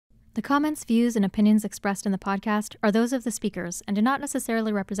The comments, views, and opinions expressed in the podcast are those of the speakers and do not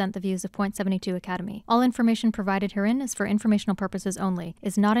necessarily represent the views of Point72 Academy. All information provided herein is for informational purposes only,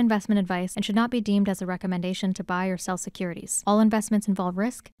 is not investment advice, and should not be deemed as a recommendation to buy or sell securities. All investments involve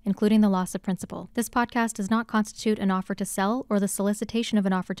risk, including the loss of principal. This podcast does not constitute an offer to sell or the solicitation of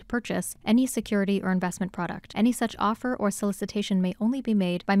an offer to purchase any security or investment product. Any such offer or solicitation may only be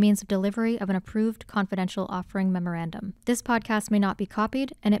made by means of delivery of an approved confidential offering memorandum. This podcast may not be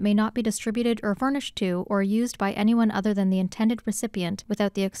copied, and it may not be distributed or furnished to or used by anyone other than the intended recipient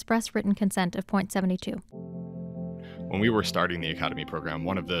without the express written consent of Point72. When we were starting the Academy program,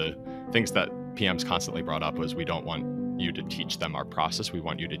 one of the things that PMs constantly brought up was we don't want you to teach them our process, we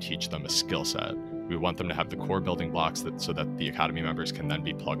want you to teach them a skill set. We want them to have the core building blocks so that the Academy members can then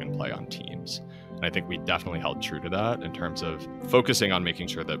be plug and play on teams. And I think we definitely held true to that in terms of focusing on making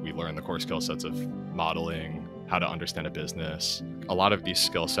sure that we learn the core skill sets of modeling, how to understand a business. A lot of these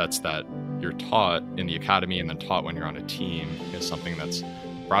skill sets that you're taught in the Academy and then taught when you're on a team is something that's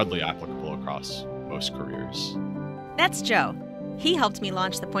broadly applicable across most careers. That's Joe. He helped me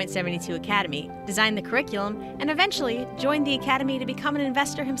launch the Point72 Academy, design the curriculum, and eventually joined the Academy to become an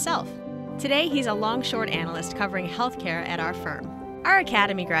investor himself. Today, he's a long-short analyst covering healthcare at our firm. Our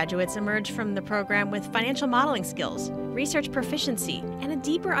Academy graduates emerge from the program with financial modeling skills, research proficiency, and a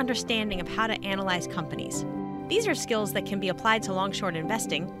deeper understanding of how to analyze companies. These are skills that can be applied to long-short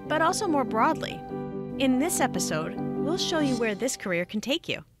investing, but also more broadly. In this episode, we'll show you where this career can take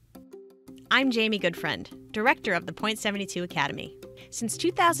you. I'm Jaimi Goodfriend, director of the Point72 Academy. Since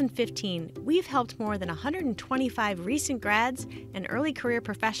 2015, we've helped more than 125 recent grads and early career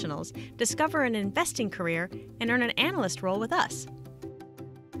professionals discover an investing career and earn an analyst role with us.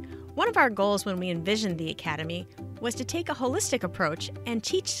 One of our goals when we envisioned the Academy was to take a holistic approach and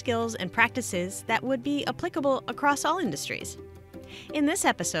teach skills and practices that would be applicable across all industries. In this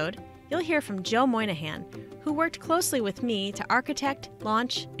episode, you'll hear from Joe Moynihan, who worked closely with me to architect,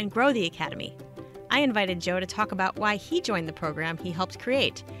 launch, and grow the Academy. I invited Joe to talk about why he joined the program he helped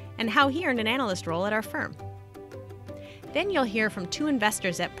create and how he earned an analyst role at our firm. Then you'll hear from two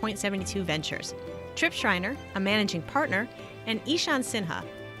investors at Point72 Ventures, Trip Schreiner, a managing partner, and Ishan Sinha,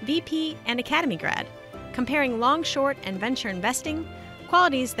 VP and Academy grad, comparing long, short, and venture investing,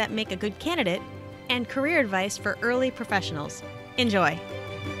 qualities that make a good candidate, and career advice for early professionals. Enjoy.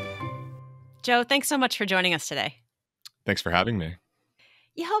 Joe, thanks so much for joining us today. Thanks for having me.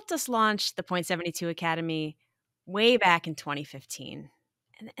 You helped us launch the Point72 Academy way back in 2015.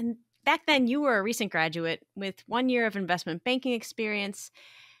 And back then, you were a recent graduate with 1 year of investment banking experience.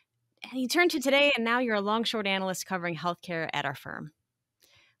 And you turned to today, and now you're a long-short analyst covering healthcare at our firm.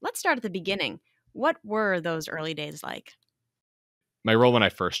 Let's start at the beginning. What were those early days like? My role when I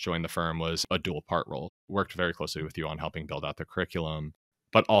first joined the firm was a dual part role. Worked very closely with you on helping build out the curriculum,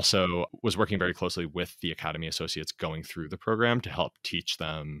 but also was working very closely with the Academy associates going through the program to help teach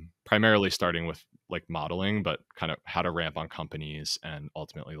them, primarily starting with like modeling, but kind of how to ramp on companies and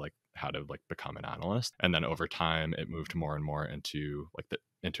ultimately like how to like become an analyst. And then over time, it moved more and more into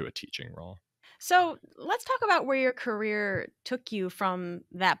into a teaching role. So let's talk about where your career took you from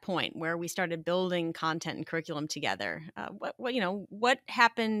that point, where we started building content and curriculum together. What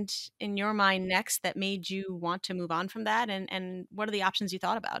happened in your mind next that made you want to move on from that, and what are the options you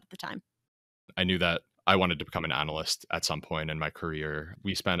thought about at the time? I knew that I wanted to become an analyst at some point in my career.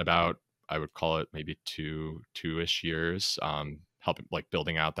 We spent about, I would call it maybe two-ish years helping like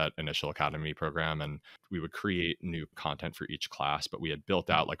building out that initial Academy program, and we would create new content for each class, but we had built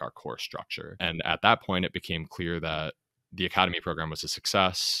out like our core structure. And at that point, it became clear that the Academy program was a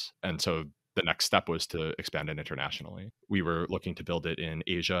success. And so the next step was to expand it internationally. We were looking to build it in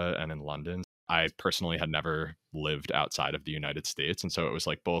Asia and in London. I personally had never lived outside of the United States. And so it was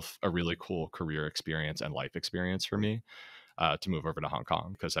like both a really cool career experience and life experience for me to move over to Hong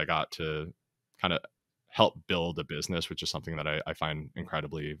Kong, because I got to kind of help build a business, which is something that I find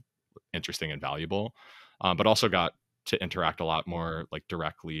incredibly interesting and valuable, but also got to interact a lot more like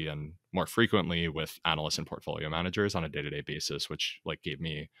directly and more frequently with analysts and portfolio managers on a day-to-day basis, which like gave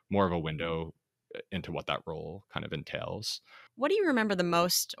me more of a window into what that role kind of entails. What do you remember the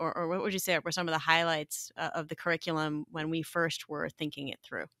most, or what would you say were some of the highlights of the curriculum when we first were thinking it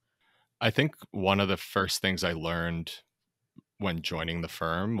through? I think one of the first things I learned when joining the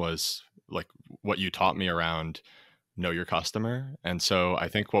firm was like what you taught me around know your customer. And so I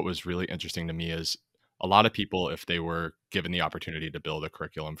think what was really interesting to me is a lot of people, if they were given the opportunity to build a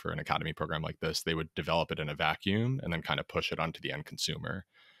curriculum for an Academy program like this, they would develop it in a vacuum and then kind of push it onto the end consumer.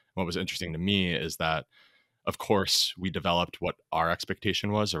 What was interesting to me is that, of course, we developed what our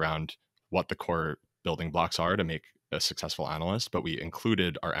expectation was around what the core building blocks are to make a successful analyst, but we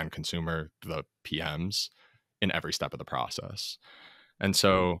included our end consumer, the PMs, in every step of the process. And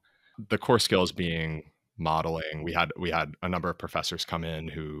so the core skills being modeling, we had a number of professors come in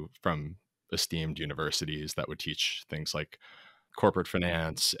who from esteemed universities that would teach things like corporate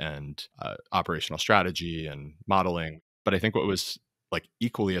finance and operational strategy and modeling. But I think what was like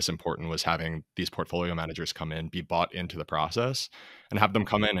equally as important was having these portfolio managers come in, be bought into the process, and have them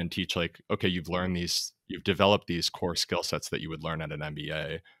come in and teach like, okay, you've developed these core skill sets that you would learn at an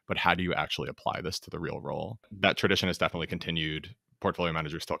MBA, but how do you actually apply this to the real role? That tradition has definitely continued. Portfolio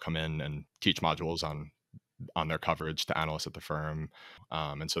managers still come in and teach modules on their coverage to analysts at the firm.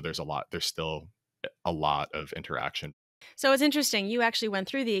 And so there's still a lot of interaction. So it's interesting. You actually went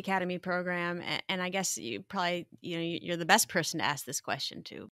through the academy program, and I guess you probably, you're the best person to ask this question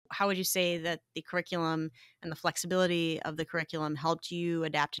to. How would you say that the curriculum and the flexibility of the curriculum helped you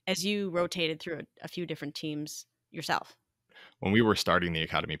adapt as you rotated through a few different teams yourself? When we were starting the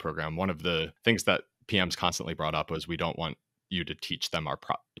academy program, one of the things that PMs constantly brought up was we don't want you to teach them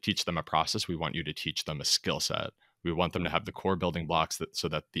a process. We want you to teach them a skill set. We want them to have the core building blocks so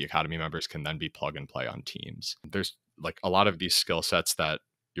that the academy members can then be plug and play on teams. There's like a lot of these skill sets that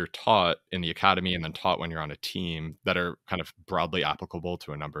you're taught in the academy and then taught when you're on a team that are kind of broadly applicable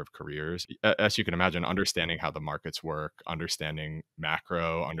to a number of careers. As you can imagine, understanding how the markets work, understanding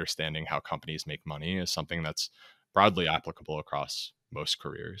macro, understanding how companies make money is something that's broadly applicable across most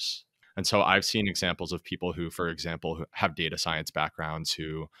careers. And so I've seen examples of people who, for example, who have data science backgrounds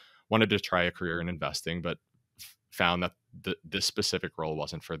who wanted to try a career in investing, but found that this specific role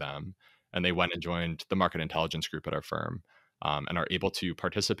wasn't for them. And they went and joined the market intelligence group at our firm, and are able to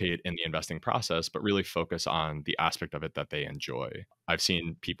participate in the investing process, but really focus on the aspect of it that they enjoy. I've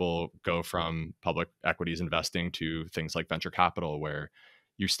seen people go from public equities investing to things like venture capital, where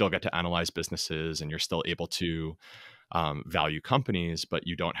you still get to analyze businesses and you're still able to value companies, but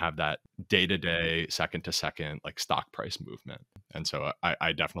you don't have that day-to-day, second-to-second like stock price movement. And so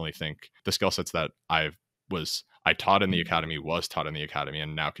I definitely think the skill sets that I taught in the academy, was taught in the academy,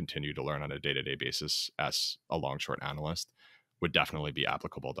 and now continue to learn on a day-to-day basis as a long-short analyst would definitely be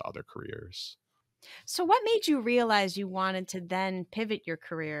applicable to other careers. So what made you realize you wanted to then pivot your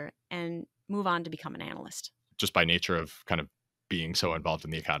career and move on to become an analyst? Just by nature of kind of being so involved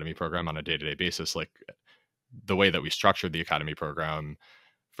in the academy program on a day-to-day basis, like the way that we structured the academy program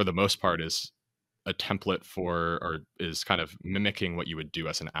for the most part is a template for, or is kind of mimicking what you would do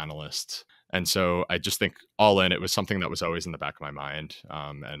as an analyst. And so I just think all in, it was something that was always in the back of my mind,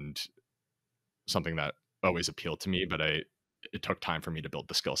 and something that always appealed to me, but it took time for me to build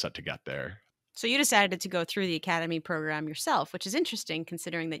the skill set to get there. So you decided to go through the academy program yourself, which is interesting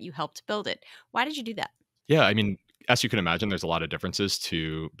considering that you helped build it. Why did you do that? Yeah, I mean, as you can imagine, there's a lot of differences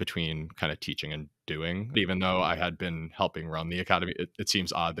between kind of teaching and doing. Even though I had been helping run the academy, it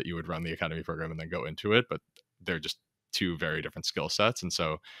seems odd that you would run the academy program and then go into it, but they're just two very different skill sets. And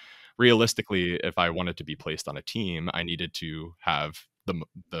so realistically, if I wanted to be placed on a team, I needed to have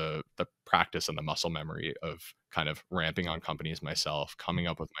the practice and the muscle memory of kind of ramping on companies myself, coming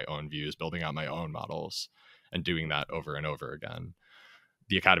up with my own views, building out my own models, and doing that over and over again.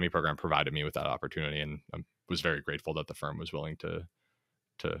 The academy program provided me with that opportunity, and I was very grateful that the firm was willing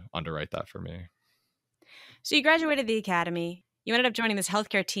to underwrite that for me. So you graduated the academy. You ended up joining this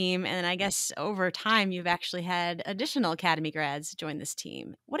healthcare team, and then I guess over time you've actually had additional academy grads join this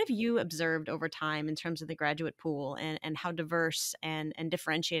team. What have you observed over time in terms of the graduate pool and how diverse and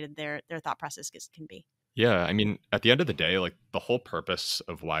differentiated their thought process can be? Yeah, I mean, at the end of the day, like the whole purpose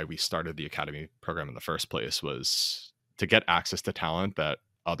of why we started the academy program in the first place was to get access to talent that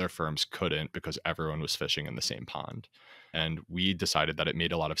other firms couldn't, because everyone was fishing in the same pond. And we decided that it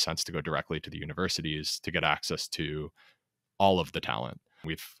made a lot of sense to go directly to the universities to get access to all of the talent.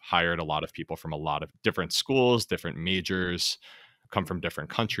 We've hired a lot of people from a lot of different schools, different majors, come from different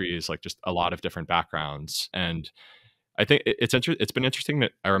countries, like just a lot of different backgrounds. And I think it's been interesting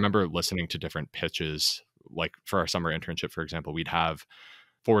that I remember listening to different pitches, like for our summer internship, for example, we'd have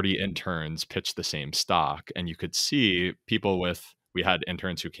 40 interns pitch the same stock, and you could see we had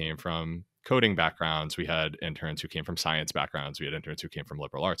interns who came from coding backgrounds, we had interns who came from science backgrounds, we had interns who came from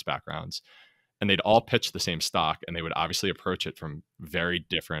liberal arts backgrounds, and they'd all pitch the same stock, and they would obviously approach it from very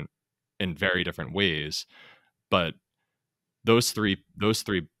different ways. But those three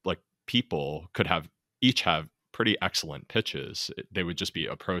like people could each have pretty excellent pitches. They would just be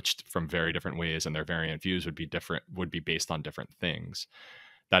approached from very different ways, and their variant views would be based on different things.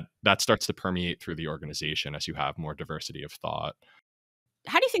 That starts to permeate through the organization as you have more diversity of thought.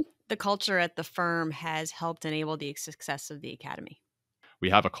 How do you think the culture at the firm has helped enable the success of the academy? we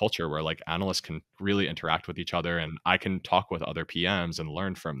have a culture where like analysts can really interact with each other, and I can talk with other PMs and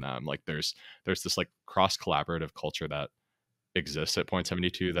learn from them. Like there's this like cross collaborative culture that exists at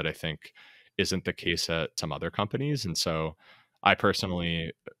Point72 that I think isn't the case at some other companies. And so I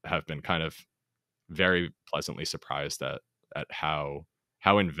personally have been kind of very pleasantly surprised at how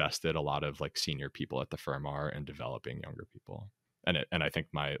invested a lot of like senior people at the firm are in developing younger people. And I think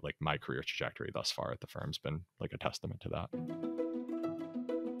my career trajectory thus far at the firm's been like a testament to that.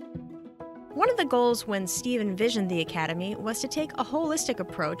 One of the goals when Steve envisioned the Academy was to take a holistic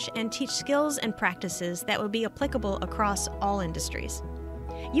approach and teach skills and practices that would be applicable across all industries.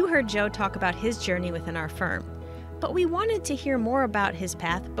 You heard Joe talk about his journey within our firm, but we wanted to hear more about his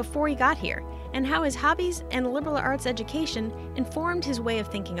path before he got here and how his hobbies and liberal arts education informed his way of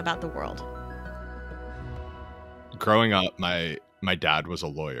thinking about the world. Growing up, my dad was a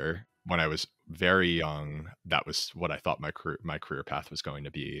lawyer. When I was very young, that was what I thought my career path was going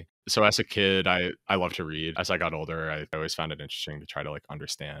to be. So as a kid, I loved to read. As I got older, I always found it interesting to try to like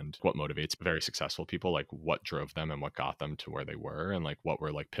understand what motivates very successful people, like what drove them and what got them to where they were, and like what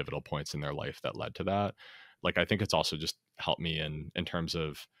were like pivotal points in their life that led to that. Like I think it's also just helped me in terms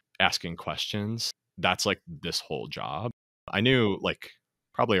of asking questions. That's like this whole job. I knew like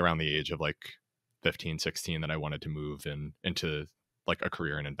probably around the age of like 15, 16 that I wanted to move into like a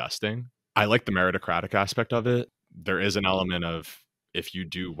career in investing. I like the meritocratic aspect of it. There is an element of if you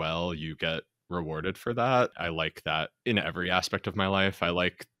do well, you get rewarded for that. I like that in every aspect of my life. I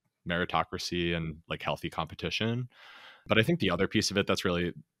like meritocracy and like healthy competition. But I think the other piece of it that's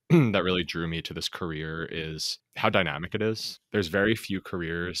really that really drew me to this career is how dynamic it is. There's very few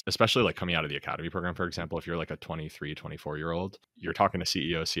careers, especially like coming out of the academy program, for example, if you're like a 23, 24-year-old, you're talking to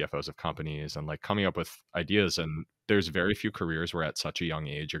CEOs, CFOs of companies and like coming up with ideas. And there's very few careers where at such a young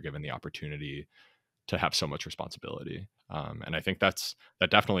age, you're given the opportunity to have so much responsibility. And I think that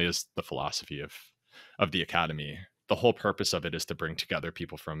definitely is the philosophy of the academy. The whole purpose of it is to bring together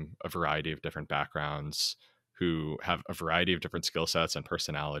people from a variety of different backgrounds who have a variety of different skill sets and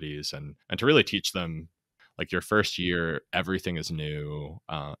personalities, and to really teach them, like your first year, everything is new,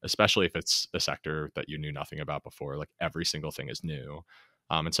 especially if it's a sector that you knew nothing about before. Like every single thing is new.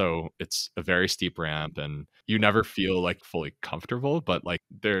 And so it's a very steep ramp and you never feel like fully comfortable, but like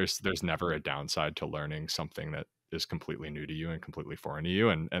there's never a downside to learning something that is completely new to you and completely foreign to you.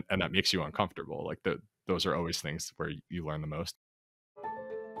 And that makes you uncomfortable. Like those are always things where you learn the most.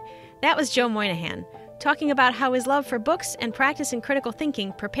 That was Joe Moynihan, talking about how his love for books and practice in critical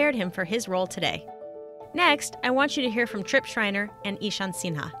thinking prepared him for his role today. Next, I want you to hear from Trip Schreiner and Ishan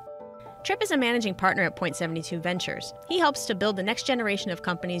Sinha. Trip is a managing partner at Point72 Ventures. He helps to build the next generation of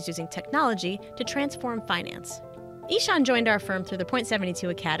companies using technology to transform finance. Ishan joined our firm through the Point72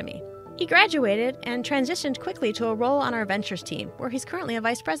 Academy. He graduated and transitioned quickly to a role on our ventures team, where he's currently a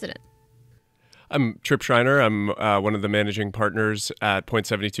vice president. I'm Trip Schreiner. I'm one of the managing partners at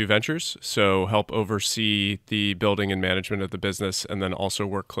Point72 Ventures, so help oversee the building and management of the business, and then also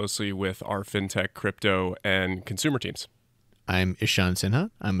work closely with our fintech, crypto, and consumer teams. I'm Ishan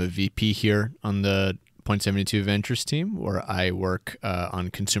Sinha. I'm a VP here on the Point72 Ventures team, where I work on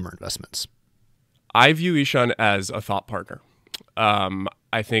consumer investments. I view Ishan as a thought partner.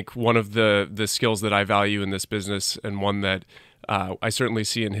 I think one of the skills that I value in this business, and one that I certainly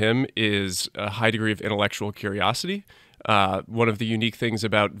see in him, is a high degree of intellectual curiosity. One of the unique things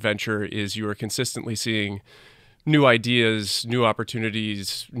about venture is you are consistently seeing new ideas, new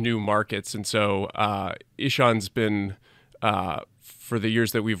opportunities, new markets. And so Ishan's been, for the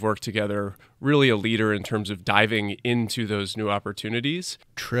years that we've worked together, really a leader in terms of diving into those new opportunities.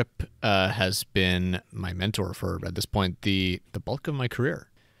 Trip has been my mentor for, at this point, the bulk of my career.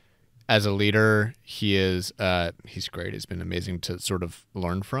 As a leader, he's great. He's been amazing to sort of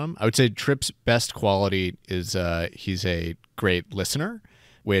learn from. I would say Trip's best quality is he's a great listener,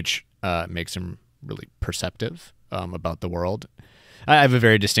 which makes him really perceptive about the world. I have a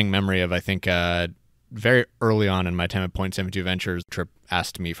very distinct memory of, I think, very early on in my time at Point72 Ventures, Trip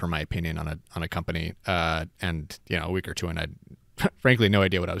asked me for my opinion on a company, and a week or two, and I had frankly no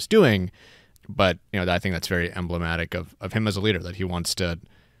idea what I was doing. But I think that's very emblematic of him as a leader, that he wants to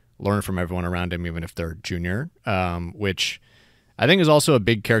learn from everyone around him, even if they're junior, which I think is also a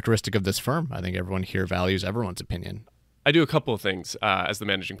big characteristic of this firm. I think everyone here values everyone's opinion. I do a couple of things as the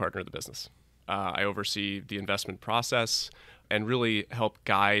managing partner of the business. I oversee the investment process and really help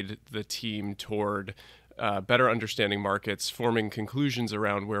guide the team toward better understanding markets, forming conclusions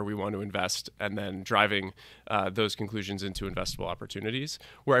around where we want to invest, and then driving those conclusions into investable opportunities.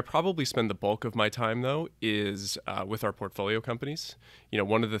 Where I probably spend the bulk of my time, though, is with our portfolio companies.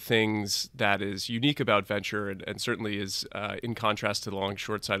 One of the things that is unique about venture, and certainly is in contrast to the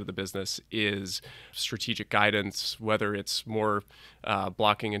long-short side of the business, is strategic guidance, whether it's more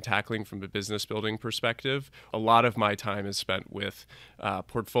blocking and tackling from a business building perspective. A lot of my time is spent with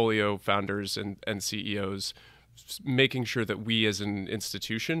portfolio founders and CEOs, making sure that we as an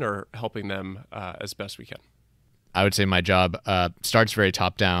institution are helping them as best we can. I would say my job starts very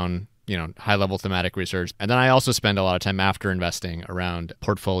top-down, high-level thematic research. And then I also spend a lot of time after investing around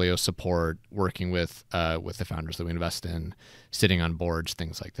portfolio support, working with the founders that we invest in, sitting on boards,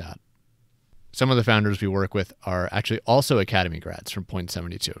 things like that. Some of the founders we work with are actually also Academy grads from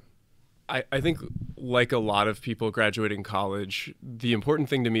Point72. I think, like a lot of people graduating college, the important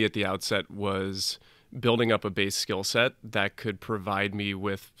thing to me at the outset was building up a base skill set that could provide me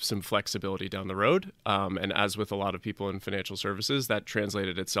with some flexibility down the road. And as with a lot of people in financial services, that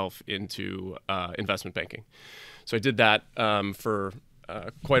translated itself into investment banking. So I did that for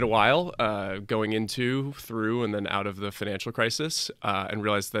quite a while, going into, through, and then out of the financial crisis, and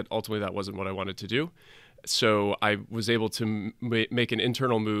realized that ultimately that wasn't what I wanted to do. So I was able to make an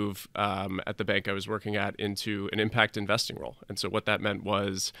internal move at the bank I was working at into an impact investing role. And so what that meant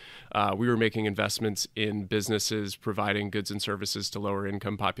was we were making investments in businesses providing goods and services to lower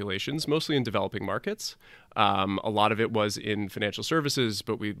income populations, mostly in developing markets. A lot of it was in financial services,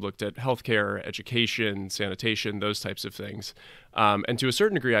 but we looked at healthcare, education, sanitation, those types of things. And to a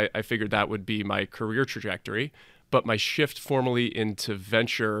certain degree, I figured that would be my career trajectory. But my shift formally into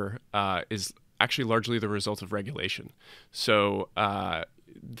venture is actually largely the result of regulation. So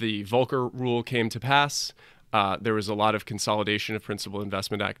the Volcker rule came to pass. There was a lot of consolidation of principal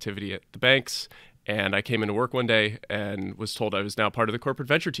investment activity at the banks. And I came into work one day and was told I was now part of the corporate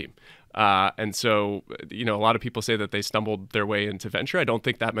venture team. And so, a lot of people say that they stumbled their way into venture. I don't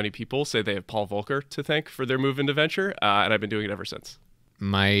think that many people say they have Paul Volcker to thank for their move into venture. And I've been doing it ever since.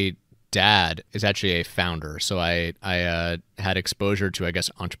 My dad is actually a founder, so I had exposure to, I guess,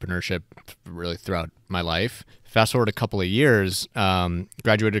 entrepreneurship really throughout my life. Fast forward a couple of years,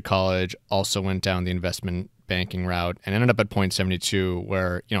 graduated college, also went down the investment banking route, and ended up at Point72,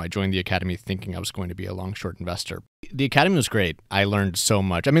 where I joined the academy thinking I was going to be a long-short investor. The academy was great. I learned so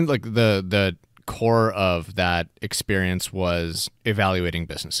much. I mean, like the core of that experience was evaluating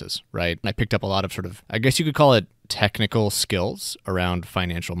businesses, right? And I picked up a lot of sort of, I guess you could call it, technical skills around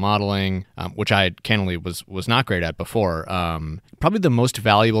financial modeling, which I candidly was not great at before. Probably the most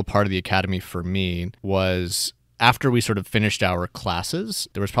valuable part of the academy for me was after we sort of finished our classes,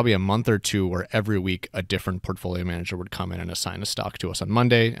 there was probably a month or two where every week a different portfolio manager would come in and assign a stock to us on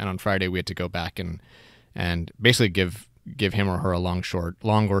Monday, and on Friday we had to go back and basically give him or her a long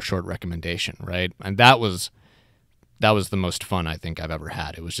or short recommendation, right? And that was the most fun I think I've ever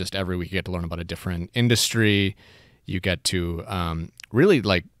had. It was just every week you get to learn about a different industry. You get to really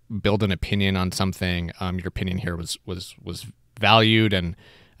like build an opinion on something. Your opinion here was valued, and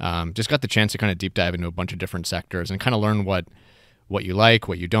just got the chance to kind of deep dive into a bunch of different sectors and kind of learn what you like,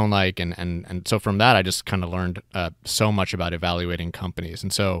 what you don't like. And so from that, I just kind of learned so much about evaluating companies.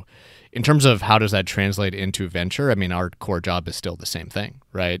 And so in terms of how does that translate into venture, I mean, our core job is still the same thing,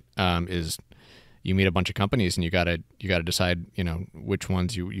 right? Is you meet a bunch of companies and you got to decide, which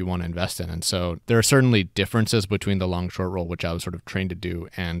ones you want to invest in. And so there are certainly differences between the long-short role, which I was sort of trained to do,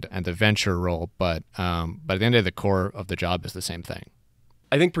 and the venture role. But at the end of the core of the job is the same thing.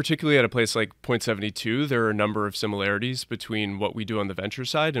 I think particularly at a place like Point72, there are a number of similarities between what we do on the venture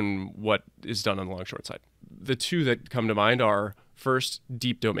side and what is done on the long-short side. The two that come to mind are, first,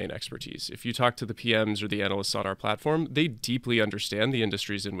 deep domain expertise. If you talk to the PMs or the analysts on our platform, they deeply understand the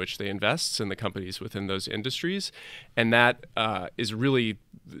industries in which they invest and the companies within those industries. And that is really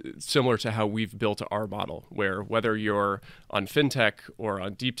similar to how we've built our model, where whether you're on fintech or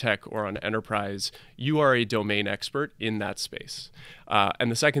on deep tech or on enterprise, you are a domain expert in that space.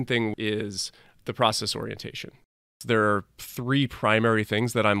 And the second thing is the process orientation. There are three primary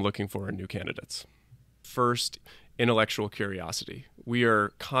things that I'm looking for in new candidates. First, intellectual curiosity. We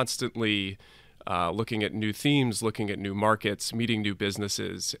are constantly looking at new themes, looking at new markets, meeting new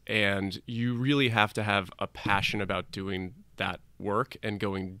businesses, and you really have to have a passion about doing that work and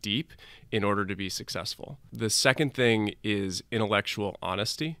going deep in order to be successful. The second thing is intellectual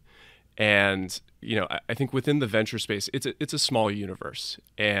honesty. And I think within the venture space, it's a small universe,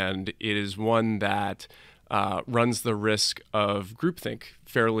 and it is one that runs the risk of groupthink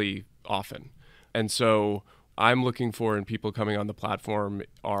fairly often. And so I'm looking for in people coming on the platform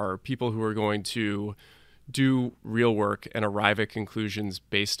are people who are going to do real work and arrive at conclusions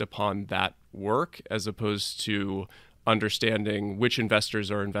based upon that work, as opposed to understanding which investors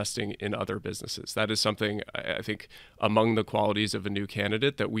are investing in other businesses. That is something I think among the qualities of a new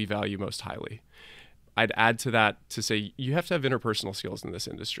candidate that we value most highly. I'd add to that to say you have to have interpersonal skills in this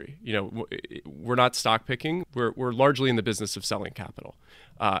industry. We're not stock picking. We're largely in the business of selling capital.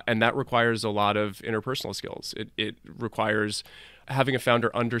 And that requires a lot of interpersonal skills. It requires having a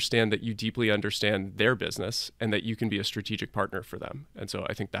founder understand that you deeply understand their business and that you can be a strategic partner for them. And so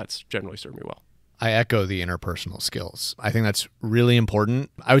I think that's generally served me well. I echo the interpersonal skills. I think that's really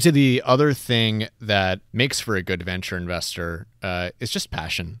important. I would say the other thing that makes for a good venture investor is just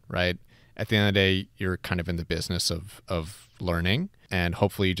passion, right? At the end of the day, you're kind of in the business of learning, and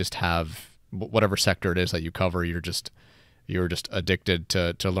hopefully you just have whatever sector it is that you cover, you're just addicted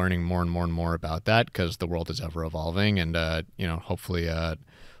to learning more and more and more about that, because the world is ever evolving, and hopefully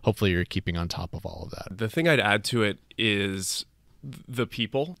you're keeping on top of all of that. The thing I'd add to it is the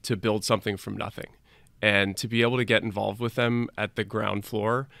people to build something from nothing, and to be able to get involved with them at the ground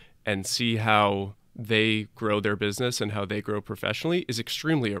floor and see how they grow their business and how they grow professionally is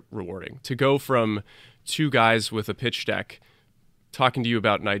extremely rewarding. To go from two guys with a pitch deck talking to you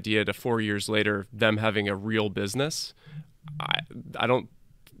about an idea to 4 years later, them having a real business, I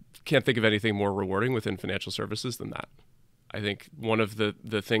can't think of anything more rewarding within financial services than that. I think one of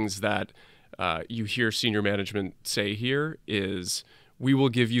the things that you hear senior management say here is, we will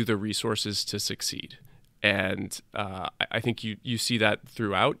give you the resources to succeed. And I think you see that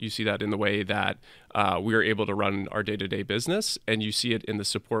throughout. You see that in the way that we are able to run our day-to-day business, and you see it in the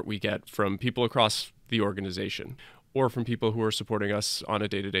support we get from people across the organization or from people who are supporting us on a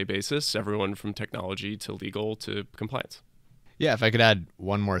day-to-day basis, everyone from technology to legal to compliance. Yeah, if I could add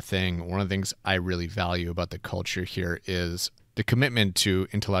one more thing, one of the things I really value about the culture here is the commitment to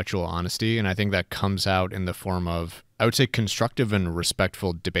intellectual honesty. And I think that comes out in the form of, I would say, constructive and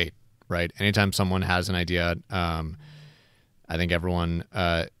respectful debate. Right. Anytime someone has an idea, I think everyone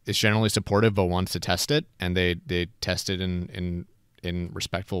is generally supportive but wants to test it, and they test it in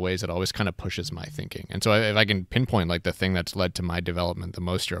respectful ways. It always kind of pushes my thinking. And so if I can pinpoint like the thing that's led to my development the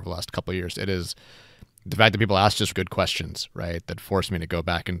most here over the last couple of years, it is the fact that people ask just good questions, right? That force me to go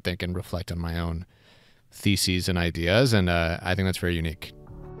back and think and reflect on my own theses and ideas. And I think that's very unique.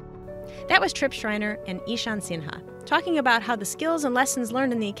 That was Trip Schreiner and Ishan Sinha talking about how the skills and lessons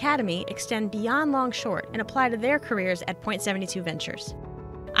learned in the Academy extend beyond long-short and apply to their careers at Point72 Ventures.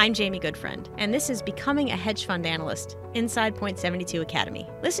 I'm Jaimi Goodfriend, and this is Becoming a Hedge Fund Analyst inside Point72 Academy.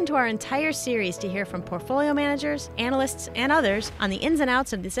 Listen to our entire series to hear from portfolio managers, analysts, and others on the ins and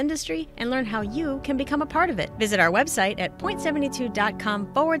outs of this industry and learn how you can become a part of it. Visit our website at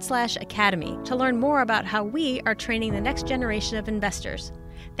point72.com/academy to learn more about how we are training the next generation of investors.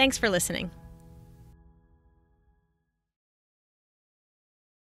 Thanks for listening.